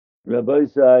Rabbi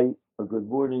Sai, a good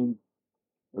morning,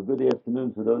 a good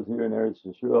afternoon for those here in Eretz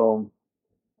Yisrael.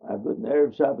 A good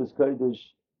Erev Shabbos Kodesh,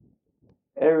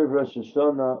 Erev Rosh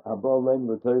Hashanah, Haba Leim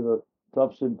L'Tova,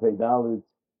 Tavshin Pei Dalet.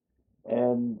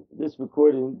 And this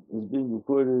recording is being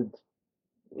recorded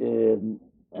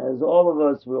as all of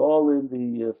us, we're all in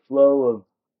the flow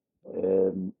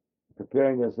of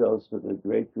preparing ourselves for the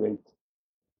great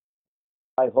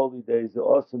high holy days, the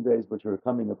awesome days which are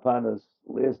coming upon us,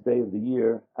 last day of the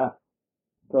year.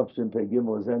 Tavshin Pei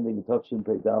Gimel is ending, and Tavshin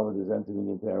Pei Dalet is entering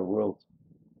into our world.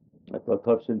 I thought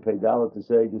Tavshin Pei Dalet to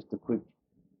say just a quick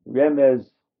remez.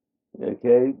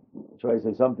 Okay, try to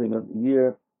say something of the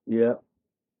year. Yeah,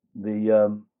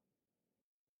 the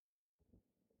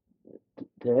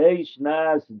Tehei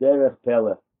Shnas Derech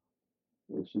Pelech.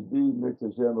 It should be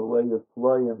Mitzvah Hashem, a way of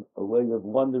ployim, a way of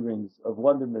wonderings, of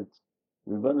wonderments.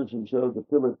 Rebbeinu Shem showed the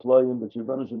pillar ployim, but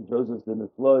Rebbeinu Shem shows us the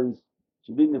neflois.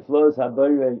 Should be neflois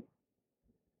habayre.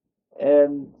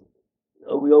 And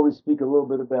we always speak a little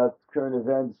bit about current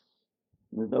events.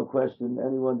 There's no question.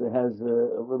 Anyone that has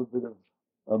a little bit of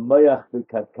a mayach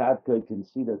b'katkatka can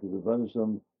see that the Rebbeinu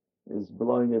Shem is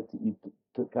blowing it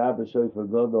to Kaaba Shofar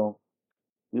Gadol.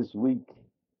 This week,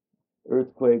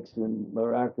 earthquakes in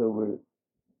Morocco where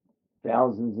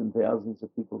thousands and thousands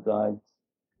of people died.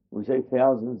 We say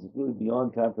thousands, it's really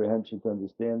beyond comprehension to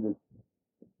understand it.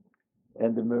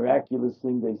 And the miraculous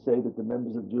thing, they say that the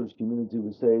members of the Jewish community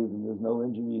were saved and there's no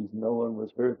injuries, no one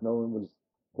was hurt, no one was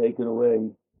taken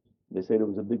away. They say there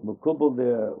was a big makubal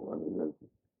there.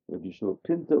 Rabbi Yeshua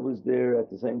Pinto was there at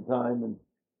the same time, and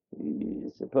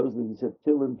supposedly he said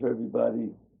Tillim for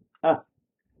everybody.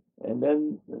 And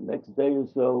then the next day or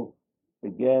so,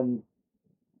 again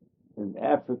in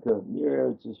Africa, near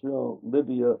Eretz Yisrael,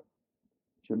 Libya,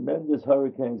 tremendous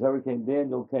hurricanes. Hurricane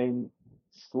Daniel came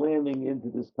slamming into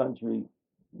this country.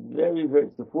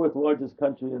 It's the fourth largest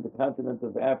country in the continent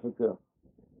of Africa,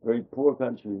 very poor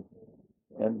country.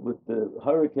 And with the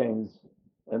hurricanes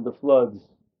and the floods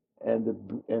and the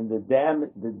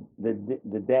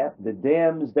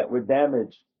dams that were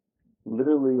damaged,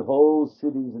 literally whole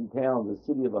cities and towns, a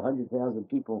city of 100,000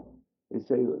 people, they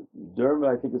say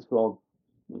Derma, I think it's called,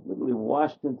 was literally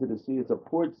washed into the sea. It's a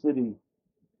port city,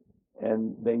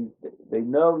 and they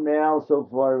know now so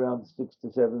far around 6,000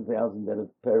 to 7,000 that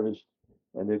have perished,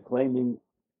 and they're claiming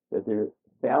that there are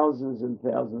thousands and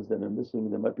thousands that are missing.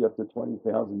 There might be up to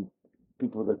 20,000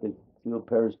 people that they feel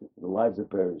perished, the lives have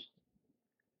perished.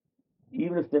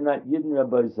 Even if they're not Yidden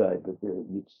Rabbi side, but they're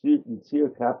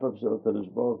Yitzir Kapav Shal Kadosh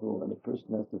Baruch Hu, and a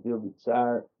person has to feel the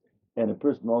tsar, and a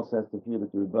person also has to feel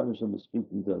that the Rebbeinu Shem is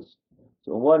speaking to us.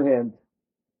 So on one hand,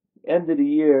 end of the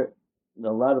year, a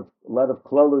lot of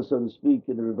klalos, so to speak,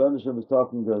 and the Rebbeinu Shem is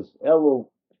talking to us. Elul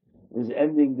is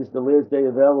ending. This is the last day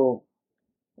of Elul,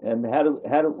 and how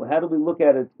do we look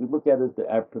at it? We look at it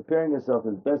as preparing ourselves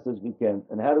as best as we can.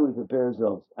 And how do we prepare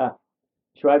ourselves?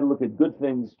 Try to look at good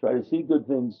things. Try to see good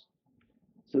things.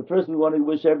 So first, we want to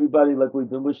wish everybody, like we've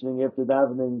been wishing after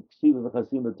davening, Ksiva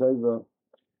v'chasima tova.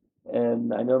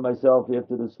 And I know myself,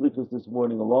 after the sleepers this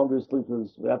morning, a longer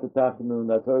sleepers, after Tachanun,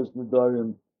 Ataris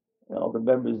Nadarim, and all the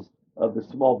members of the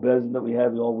small bezin that we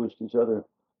have, we all wished each other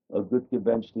a good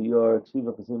gebench to your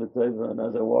Ksiva v'chasima tova. And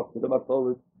as I walked to the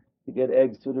Makolit to get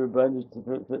eggs to the Rebbeinu,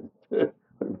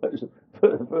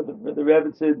 for the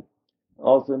Rebbetzin,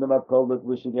 also in the Makolit,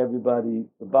 wishing everybody,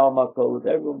 the Baal Makolit,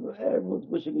 everyone's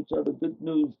wishing each other good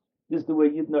news. This is the way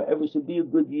Yidden ever should be a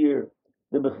good year.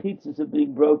 The mechitzas are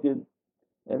being broken,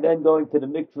 and then going to the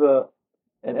mikveh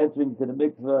and entering to the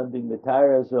mikveh and being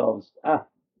retire ourselves.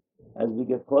 As we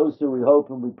get closer, we hope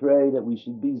and we pray that we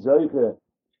should be zoiche,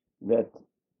 that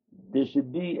there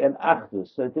should be an achdus.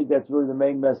 So I think that's really the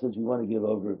main message we want to give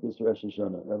over this Rosh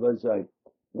Hashanah. Rabbi say,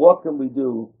 what can we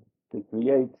do to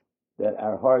create that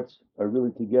our hearts are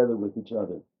really together with each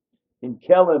other? In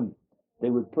Kelm, they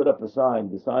would put up a sign.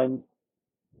 The sign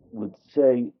would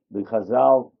say the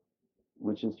Chazal,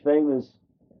 which is famous.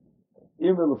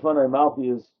 You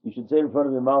should say in front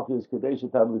of your Malchus,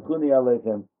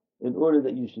 in order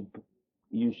that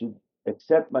you should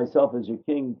accept myself as your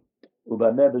king.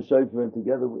 And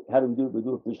together, how do we do it? We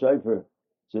do it with the shofar.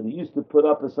 So they used to put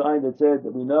up a sign that said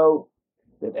that we know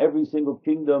that every single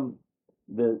kingdom,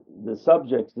 the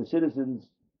subjects, the citizens,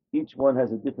 each one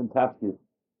has a different tafkid,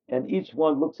 and each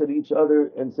one looks at each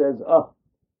other and says, "Oh,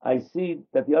 I see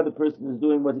that the other person is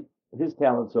doing what his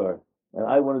talents are, and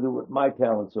I want to do what my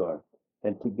talents are."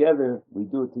 And together, we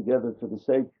do it together for the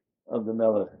sake of the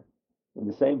Melech. In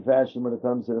the same fashion, when it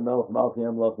comes to the Melech Malchi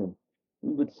Amlochim,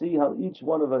 we would see how each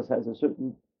one of us has a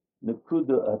certain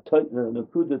nekuda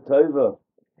tova,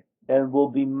 and will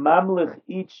be mamlech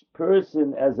each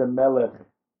person as a melech.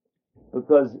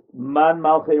 because man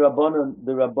malchei rabbanon,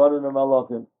 the rabbanon are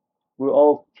malachim. We're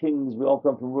all kings. We all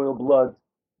come from royal blood.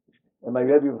 And my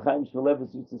Rebbe Chaim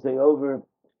Shmulevitz used to say over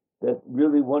that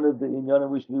really one of the inyanim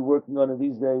we should be working on in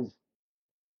these days,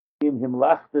 in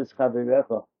himlachtes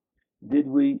chaverecha. Did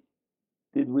we?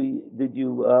 Did we? Did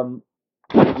you?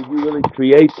 Did you really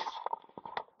create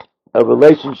a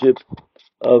relationship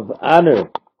of honor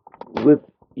with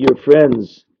your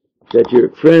friends? That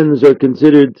your friends are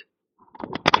considered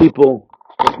people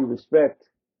that you respect,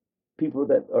 people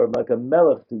that are like a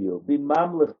melech to you. Be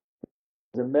mamlech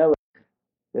as a melech.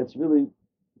 That's really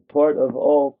part of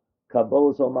all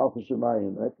Kabbalah Sol Malchus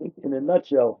Shemayim. I think, in a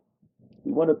nutshell,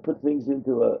 we want to put things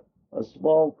into a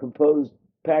small, composed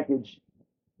package.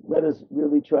 Let us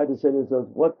really try to say to ourselves,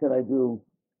 what can I do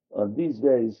on these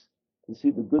days to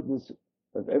see the goodness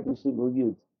of every single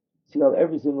youth? See how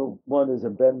every single one is a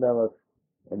Ben Melech,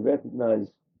 and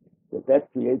recognize that that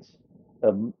creates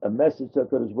a message to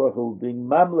HaKadosh Baruch Hu, being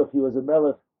Mamlech, you as a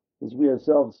Melech, as we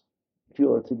ourselves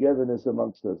feel a togetherness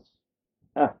amongst us.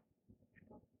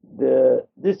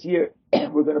 This year,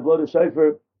 we're going to blow the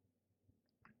shofar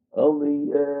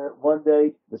only one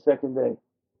day, the second day,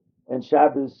 and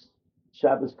Shabbos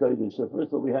Kodesh. So first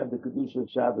of all, we have the Kedusha of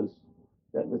Shabbos.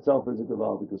 That in itself is a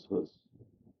Gavaldik Zchus.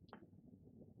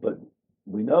 But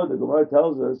we know the Gemara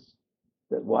tells us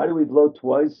that why do we blow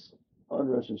twice on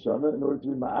Rosh Hashanah? In order to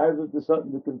be ma'arv the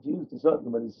Satan, to confuse the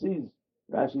Satan when he sees.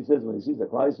 Rashi says when he sees that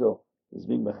Klaisel is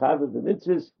being mechavev the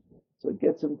mitzvahs, so it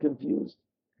gets him confused.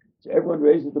 So everyone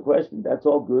raises the question. That's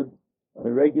all good on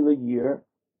a regular year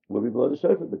where we blow the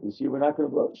shofar, but this year we're not going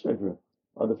to blow the shofar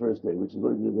on the first day, which is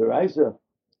going to be the Raisa.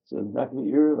 So it's not going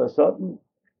to be Erev HaSatan,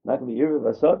 not going to be Erev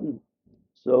HaSatan.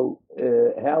 So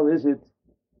how is it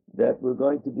that we're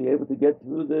going to be able to get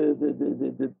through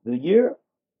the year?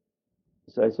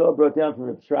 So I saw brought down from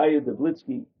Reb Shraya the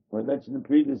Blitzky, who I mentioned him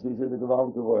previously, he said the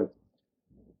Gavaldik words.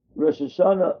 Rosh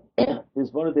Hashanah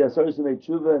is one of the Asaros who made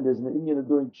tshuva, and there's an Indian of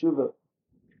doing tshuva.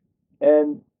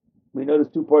 And we know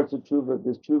there's two parts of tshuva.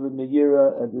 There's tshuva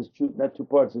me'yira, and there's tshuva, not two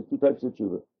parts, there's two types of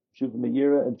tshuva. Tshuva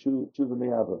me'yira and tshuva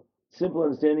me'ava. Simple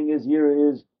understanding is,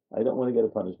 yira is, I don't want to get a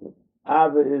punishment.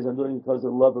 Ava is, I'm doing it because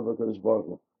of the love of HaKadosh Baruch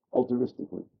Hu,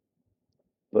 altruistically.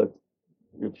 But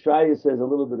Reb Shaya says a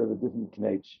little bit of a different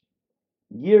knetch.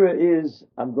 Yira is,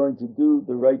 I'm going to do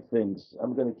the right things.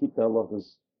 I'm going to keep the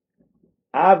halachas.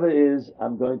 Ava is,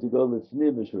 I'm going to go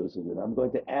lifnei b'shurasivin. I'm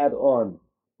going to add on.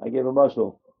 I gave a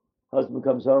mashal. Husband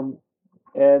comes home,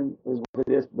 and his wife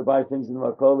had asked him to buy things in the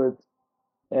makolet,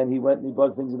 and he went and he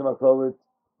bought things in the makolet,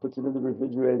 puts it in the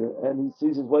refrigerator, and he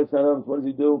sees his wife not home. So what does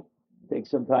he do? Takes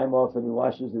some time off and he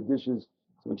washes the dishes.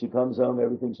 So when she comes home,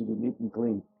 everything should be neat and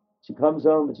clean. She comes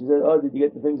home and she said, "Oh, did you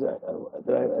get the things that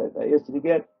I asked you to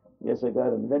get?" "Yes, I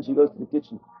got them." And then she goes to the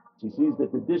kitchen. She sees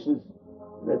that the dishes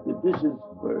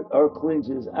are clean.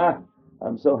 She says,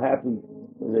 "I'm so happy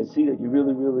because I see that you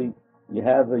really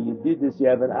you did this. You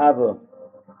have an ava."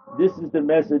 This is the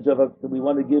message that we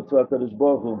want to give to HaKadosh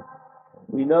Baruch Hu.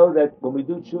 We know that when we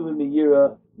do tshuva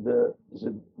miyira, the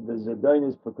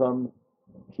zedainis become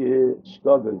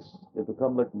kishkogas. They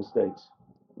become like mistakes.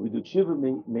 We do tshuva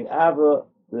mi'ava,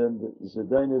 then the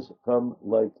zedainis come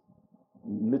like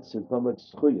mitzvah, come like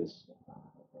schuyas.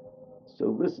 So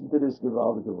listen to this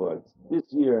Gavaldik words. This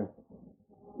year,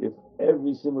 if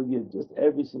every single year, just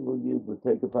every single year would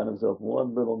take upon himself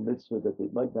one little mitzvah that they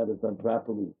might not have done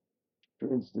properly. For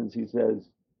instance, he says,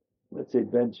 let's say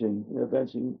benching.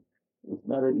 Benching is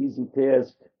not an easy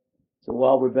task. So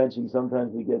while we're benching,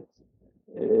 sometimes we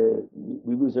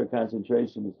lose our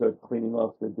concentration. We start cleaning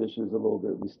off the dishes a little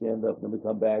bit. We stand up, then we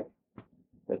come back.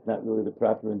 That's not really the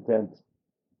proper intent.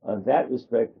 On that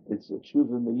respect, it's a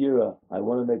tshuva me'yira. I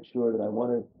want to make sure that I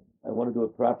want to do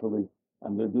it properly.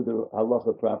 I'm going to do the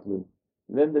halacha properly.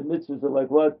 And then the mitzvahs are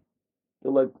like what?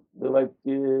 They're like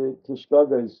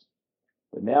tishkagas.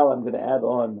 But now I'm going to add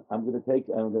on. I'm going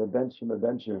to bench from a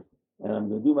bencher, and I'm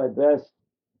going to do my best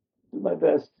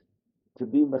to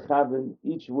be mechaven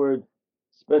each word,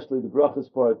 especially the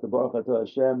brachas part, the Baruch Atah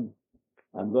Hashem.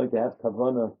 I'm going to have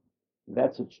kavanah.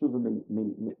 That's a tshuva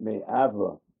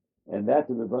me'ava, and that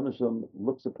the Rebbeinu Shalom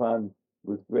looks upon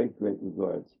with great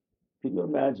regards. Can you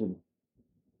imagine?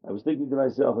 I was thinking to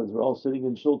myself as we're all sitting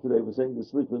in shul today, we're saying the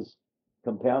sleepers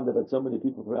compounded by so many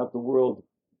people throughout the world,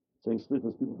 saying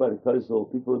sleepers, people by the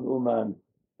Kaisel, people in Uman,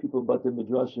 people but the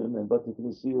Midrashim and but the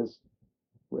Knesiyas,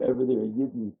 wherever there are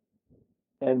Yidden,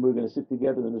 and we're going to sit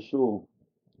together in a shul.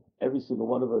 Every single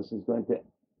one of us is going to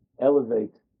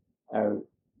elevate our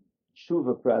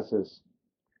tshuva process,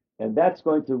 and that's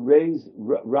going to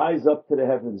rise up to the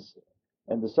heavens,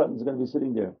 and the Satan's going to be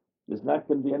sitting there. There's not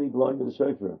going to be any blowing of the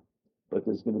shofar. but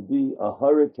there's going to be a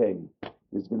hurricane.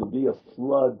 There's going to be a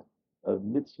flood of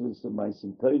mitzvahs and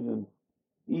ma'asim tovim.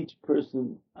 Each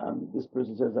person, this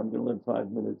person says, I'm going to learn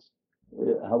 5 minutes.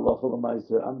 Halacha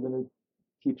l'maaseh. I'm going to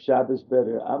keep Shabbos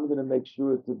better. I'm going to make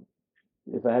sure to,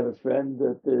 if I have a friend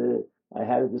that I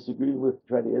had a disagreement with,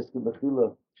 try to ask him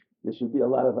mechila. There should be a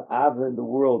lot of ava in the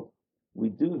world. We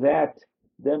do that,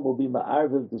 then we'll be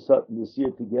ma'arviv the Satan this year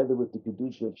together with the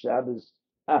kedusha of Shabbos.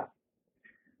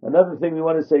 Another thing we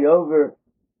want to say over.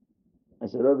 I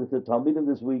said over to Talmidim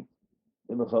this week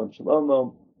in Mechon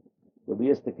Shlomo. That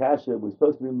we asked the kasha. We're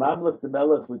supposed to be mamlech the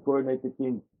melech. We coordinate the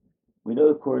king. We know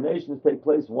that coronations take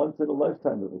place once in a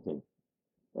lifetime of a king,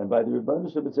 and by the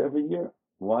Rebbeinu Shem, it's every year.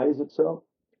 Why is it so?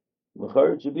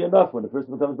 It should be enough when a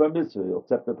person becomes bar mitzvah. He'll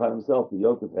accept upon himself the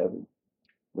yoke of heaven,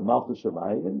 the malchus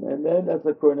shamayim, and then that's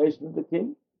the coronation of the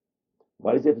king.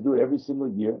 Why does he have to do it every single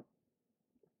year?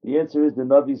 The answer is the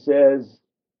Navi says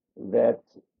that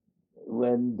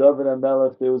when David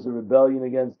HaMelech, there was a rebellion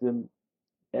against him,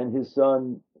 and his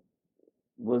son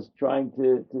was trying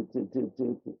to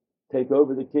take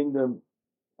over the kingdom,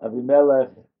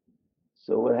 Avimelech.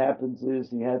 So what happens is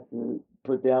he had to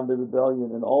put down the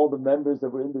rebellion, and all the members that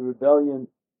were in the rebellion,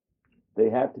 they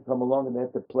had to come along and they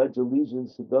had to pledge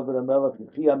allegiance to David HaMelech,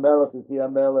 Yechi HaMelech, Yechi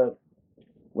HaMelech.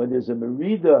 When there's a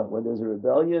merida, when there's a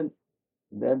rebellion,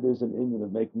 then there's an inyan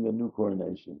of making a new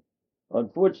coronation.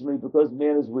 Unfortunately, because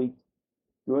man is weak,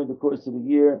 during the course of the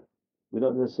year, we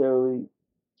don't necessarily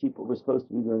keep what we're supposed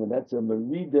to be doing, and that's a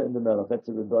merida in the Melech. That's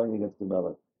a rebellion against the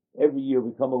Melech. Every year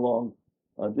we come along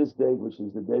on this day, which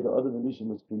is the day the other Rishon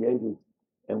was created,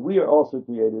 and we are also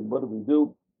created. What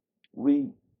do? We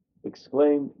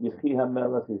exclaim Yechi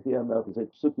HaMelech, Yechi HaMelech. We say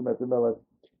Psukim at the Melech,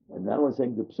 and not only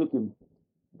saying the Psukim,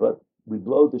 but we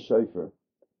blow the shofar.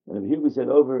 And here we said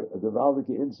over a Gavaldic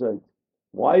insight.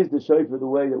 Why is the shofar the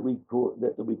way that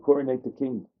we coronate the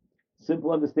king?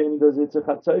 Simple understanding is it's a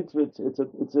chatzotz,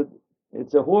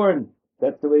 it's a horn.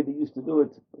 That's the way they used to do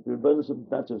it. The Rebbeinu Shem,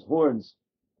 not just horns.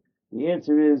 The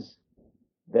answer is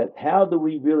that how do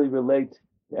we really relate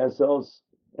to ourselves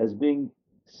as being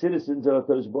citizens of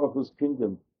HaKadosh Baruch Hu's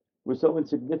kingdom? We're so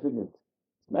insignificant.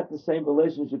 It's not the same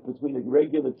relationship between a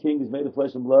regular king who's made of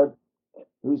flesh and blood,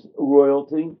 who's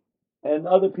royalty, and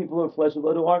other people who are flesh and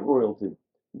blood who aren't royalty.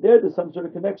 There's some sort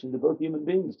of connection. They're both human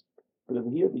beings. But over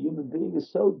here, the human being is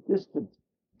so distant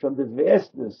from the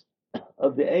vastness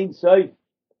of the Ein Sof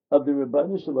of the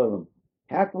Rebbeinu Shalom.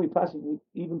 How can we possibly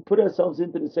even put ourselves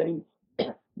into the same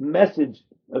message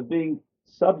of being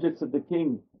subjects of the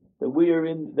king that we are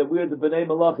the Bnei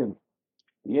Malachim?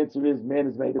 The answer is man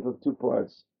is made up of two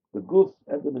parts, the guf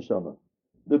and the neshama.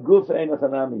 The guf ein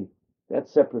achanami,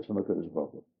 that's separate from HaKadosh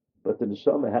Baruch Hu. But the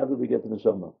neshama, how do we get the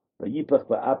neshama? Vayipach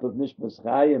ba'apav nishmas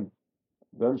chayim.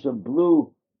 Rebbeinu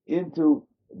blew into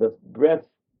the breath,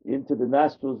 into the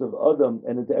nostrils of Adam,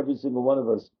 and into every single one of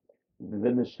us, the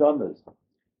neshamas.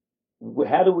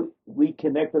 How do we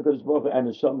connect with HaKadosh Baruch Hu? And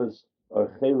neshamas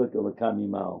are chelik elakam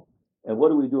yimal. And what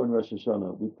do we do in Rosh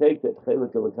Hashanah? We take that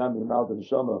chelik elakam yimal, the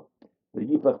neshama, the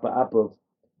yipach ba'apav,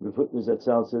 Refutner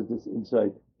Zatzal says this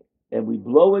insight, and we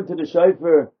blow into the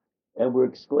shofar, and we're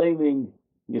exclaiming,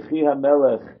 Yechi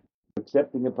HaMelech,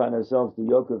 accepting upon ourselves the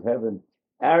yoke of heaven.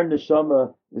 Our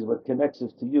neshama is what connects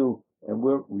us to you, and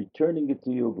we're returning it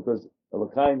to you because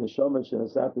Elokai neshama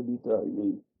shenasata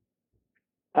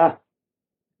bita.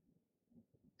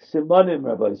 Simonim,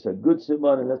 Rabbi said, good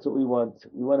simonim. That's what we want.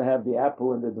 We want to have the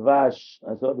apple and the dvash.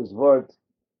 I saw this word.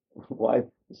 Why?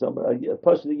 A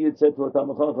person Yid said to a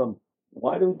Talmud Chacham,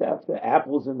 why do we have to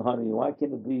apples and honey? Why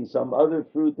can't it be some other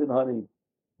fruit and honey?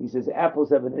 He says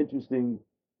apples have an interesting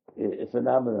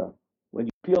phenomena. When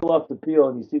you peel off the peel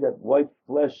and you see that white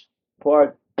flesh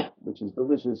part, which is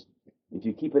delicious, if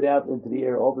you keep it out into the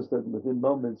air, all of a sudden, within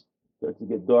moments, it starts to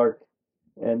get dark.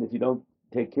 And if you don't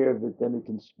take care of it, then it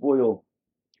can spoil.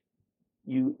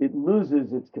 It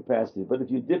loses its capacity. But if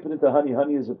you dip it into honey,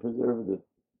 honey is a preservative.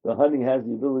 The honey has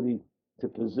the ability to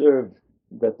preserve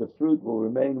that the fruit will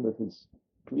remain with its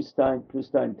pristine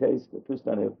taste.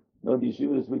 I know these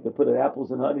yeshivas we could put in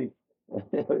apples and honey.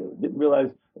 Didn't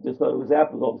realize. I just thought it was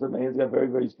apples. All of a sudden, my hands got very,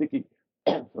 very sticky.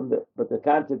 But the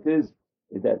concept is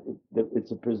that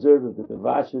it's a preservative. The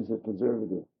vash is a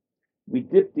preservative. We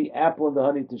dip the apple in the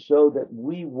honey to show that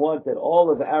we want that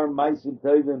all of our ma'asim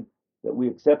tovim that we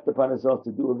accept upon ourselves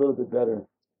to do a little bit better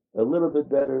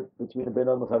between Ben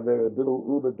Adam and Chaver, a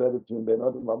little bit better between Ben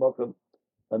Adam and Mamakam.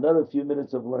 Another few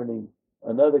minutes of learning,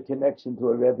 another connection to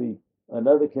a Rebbe,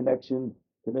 another connection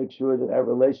to make sure that our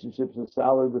relationships are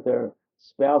solid with our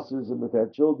spouses and with our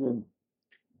children.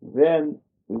 Then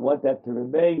we want that to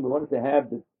remain. We want it to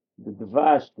have the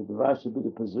devash. The devash should be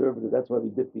the preservative. That's why we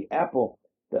dip the apple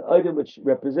the item which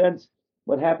represents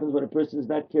what happens when a person is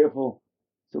not careful.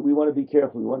 So we want to be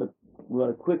careful. We want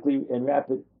to quickly enwrap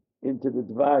it into the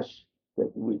dvash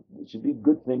that it should be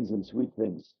good things and sweet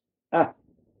things. A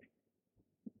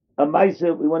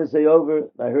Maisa we want to say over.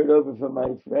 I heard over from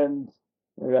my friend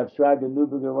Rav Shraga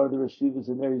Newberger, one of the Rashivas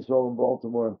in Eretz Yisrael in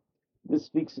Baltimore. This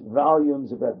speaks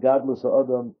volumes about godless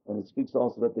Adam, and it speaks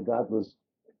also about the godless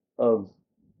of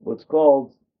what's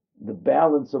called the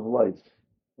balance of life.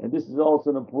 And this is also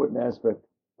an important aspect,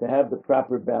 to have the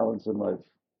proper balance in life.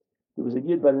 There was a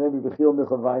Yid by the name of Bechil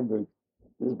Micha Weinberg.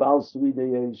 This Baal Sri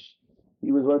Deyesh.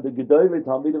 He was one of the Gedolei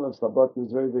Talmidim of Slobodka. He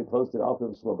was very, very close to the Alter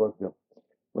of Slobodka.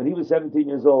 When he was 17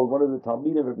 years old, one of the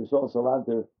Talmidim of Rishon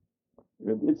Salanter,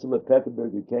 Reb Itzler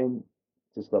Pettenberger, came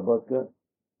to Slobodka,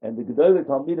 and the Gedolei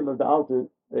Talmidim of the Alter,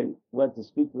 they went to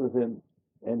speak with him,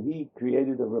 and he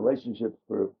created a relationship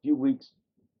for a few weeks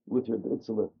with Reb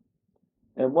Itzler.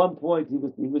 At one point, he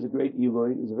was a great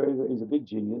Eloi. He was a big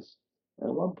genius. And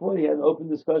at one point, he had an open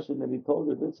discussion, and he told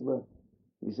Reb Itzler,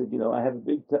 he said, I have a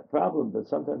big problem that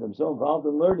sometimes I'm so involved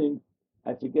in learning,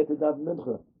 I forget to daven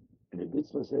mincha. And Reb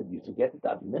Itzler said, "You forget to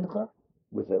daven mincha?"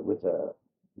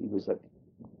 He was like,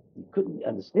 he couldn't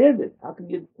understand it. How can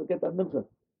you forget daven mincha?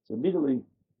 So immediately,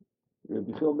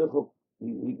 Rabbi Chil Michal,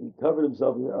 he covered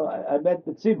himself. I meant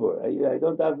B'tzibur. I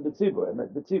don't daven B'tzibur. I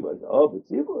meant B'tzibur. I said, oh,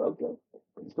 B'tzibur, okay.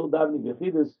 But he's still davening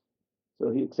Yechidus.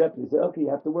 So he accepted. He said, okay, you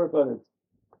have to work on it.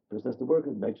 First has to work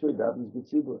on it. Make sure he davens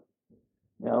B'tzibur.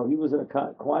 Now, he was in a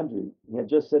quandary. He had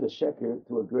just said a sheker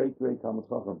to a great, great Talmud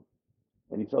Chacham.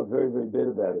 And he felt very, very bad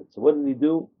about it. So what did he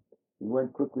do? He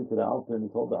went quickly to the altar and he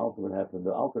told the altar what happened.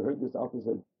 The altar heard this. The altar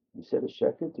said, you said a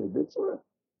sheker to a B'tzibur?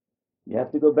 You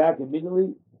have to go back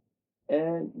immediately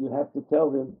and you have to tell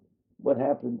him what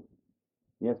happened.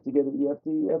 You have to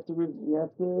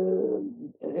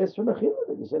ask for mechila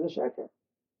that you said a sheker.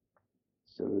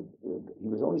 So he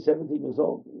was only 17 years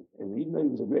old, and even though he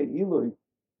was a great Eloi,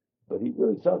 but he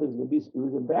really felt he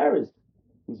was embarrassed.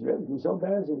 He was so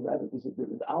embarrassing.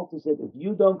 The Alter said, if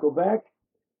you don't go back,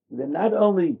 then not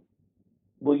only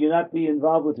will you not be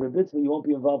involved with Rebbe, you won't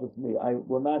be involved with me. I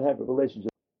will not have a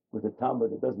relationship with a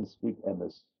Talmud that doesn't speak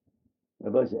emes.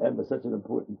 Rabbi said, emes is such an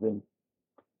important thing.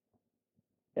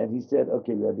 And he said,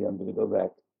 okay, Rebbe, I'm going to go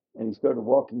back. And he started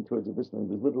walking towards the Bismillah.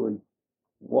 He was literally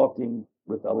walking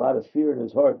with a lot of fear in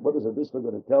his heart. What is a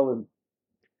Bismillah going to tell him?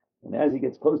 And as he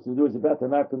gets close to the door, he's about to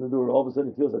knock on the door. All of a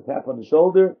sudden, he feels a tap on the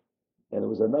shoulder. And it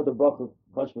was another bracha,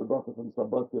 Chashva bracha from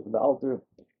Slobodka, from the altar.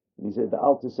 And he said, the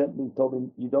altar sent me, told me,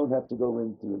 you don't have to go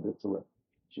into the Bitzlah.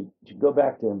 You should go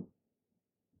back to him.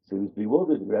 So he was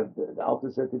bewildered. The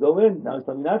altar said to go in. Now he's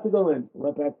telling me not to go in. He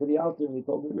went back to the altar and he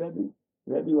told me, Rebbe,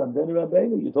 I'm then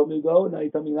Rabbeinu. You told me to go, and now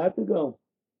you tell me not to go.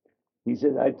 He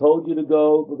said, I told you to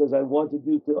go because I wanted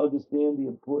you to understand the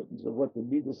importance of what the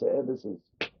Midas HaEmes is.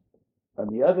 On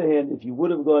the other hand, if you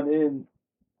would have gone in,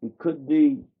 it could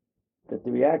be that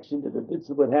the reaction that the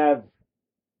Bitzah would have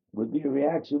would be a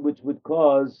reaction which would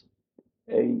cause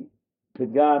a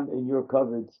pagam in your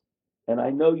coverage. And I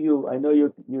know your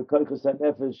koichas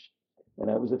hanefesh, and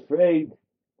I was afraid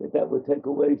that would take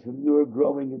away from your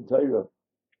growing in Torah.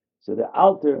 So the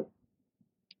altar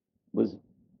was,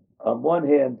 on one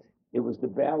hand, it was the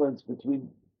balance between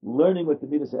learning what the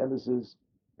Midas HaEmes is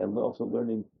and also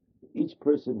learning each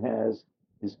person has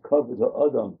his covered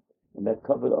Adam, and that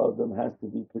covered Adam has to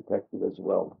be protected as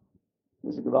well.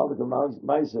 This is a Gavaldik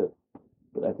Meiser,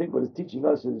 but I think what it's teaching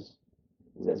us is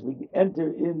as we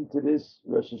enter into this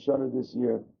Rosh Hashanah this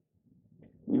year,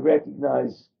 we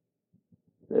recognize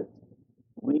that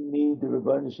we need the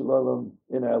Rebbeinu Shalom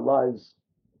in our lives,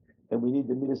 and we need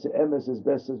the Midas HaEmes as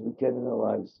best as we can in our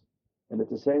lives. And at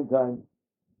the same time,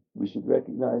 we should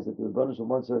recognize that the Rebbeinu Shalom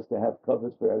wants us to have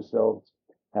covered for ourselves,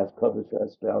 have covered for our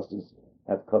spouses,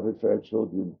 have covered for our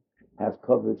children, have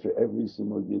covered for every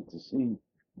single yid to see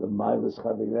the Mailas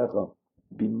Chavirecha,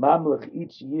 be mamlech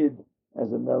each yid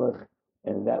as a melech,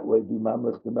 and in that way be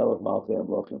mamlech the melech Malchei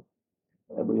Amlochim.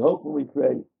 And we hope when we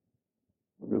pray,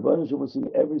 Rebbeinu Shalom will see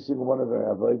every single one of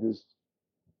our avodas,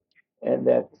 and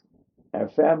that our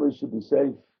families should be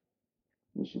safe.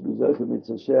 We should be zocheh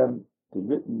mitzvah Hashem, to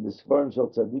written the Sfarim Shal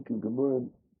Tzadikim Gemurim,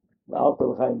 L'Alta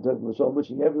L'Chaim Tov L'Shalom,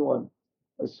 wishing everyone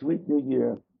a sweet new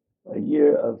year, a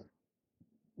year of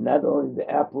not only the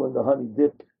apple and the honey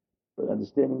dip, but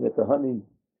understanding that the honey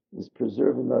is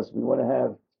preserving us. We want to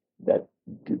have that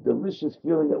delicious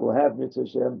feeling that we'll have mitzvah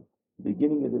Hashem,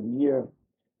 beginning of the year,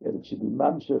 that it should be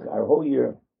mamshech our whole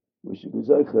year. We should be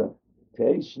zocheh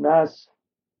Te'ei Shnas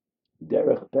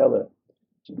Derech Pele,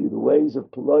 should be the ways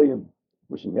of Peloyim.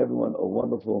 Wishing everyone a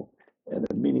wonderful and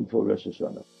a meaningful Rosh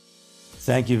Hashanah.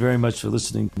 Thank you very much for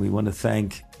listening. We want to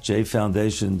thank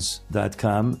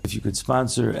jfoundations.com. If you could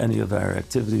sponsor any of our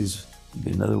activities, it'd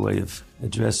be another way of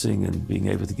addressing and being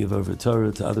able to give over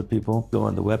Torah to other people. Go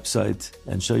on the website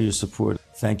and show your support.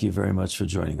 Thank you very much for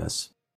joining us.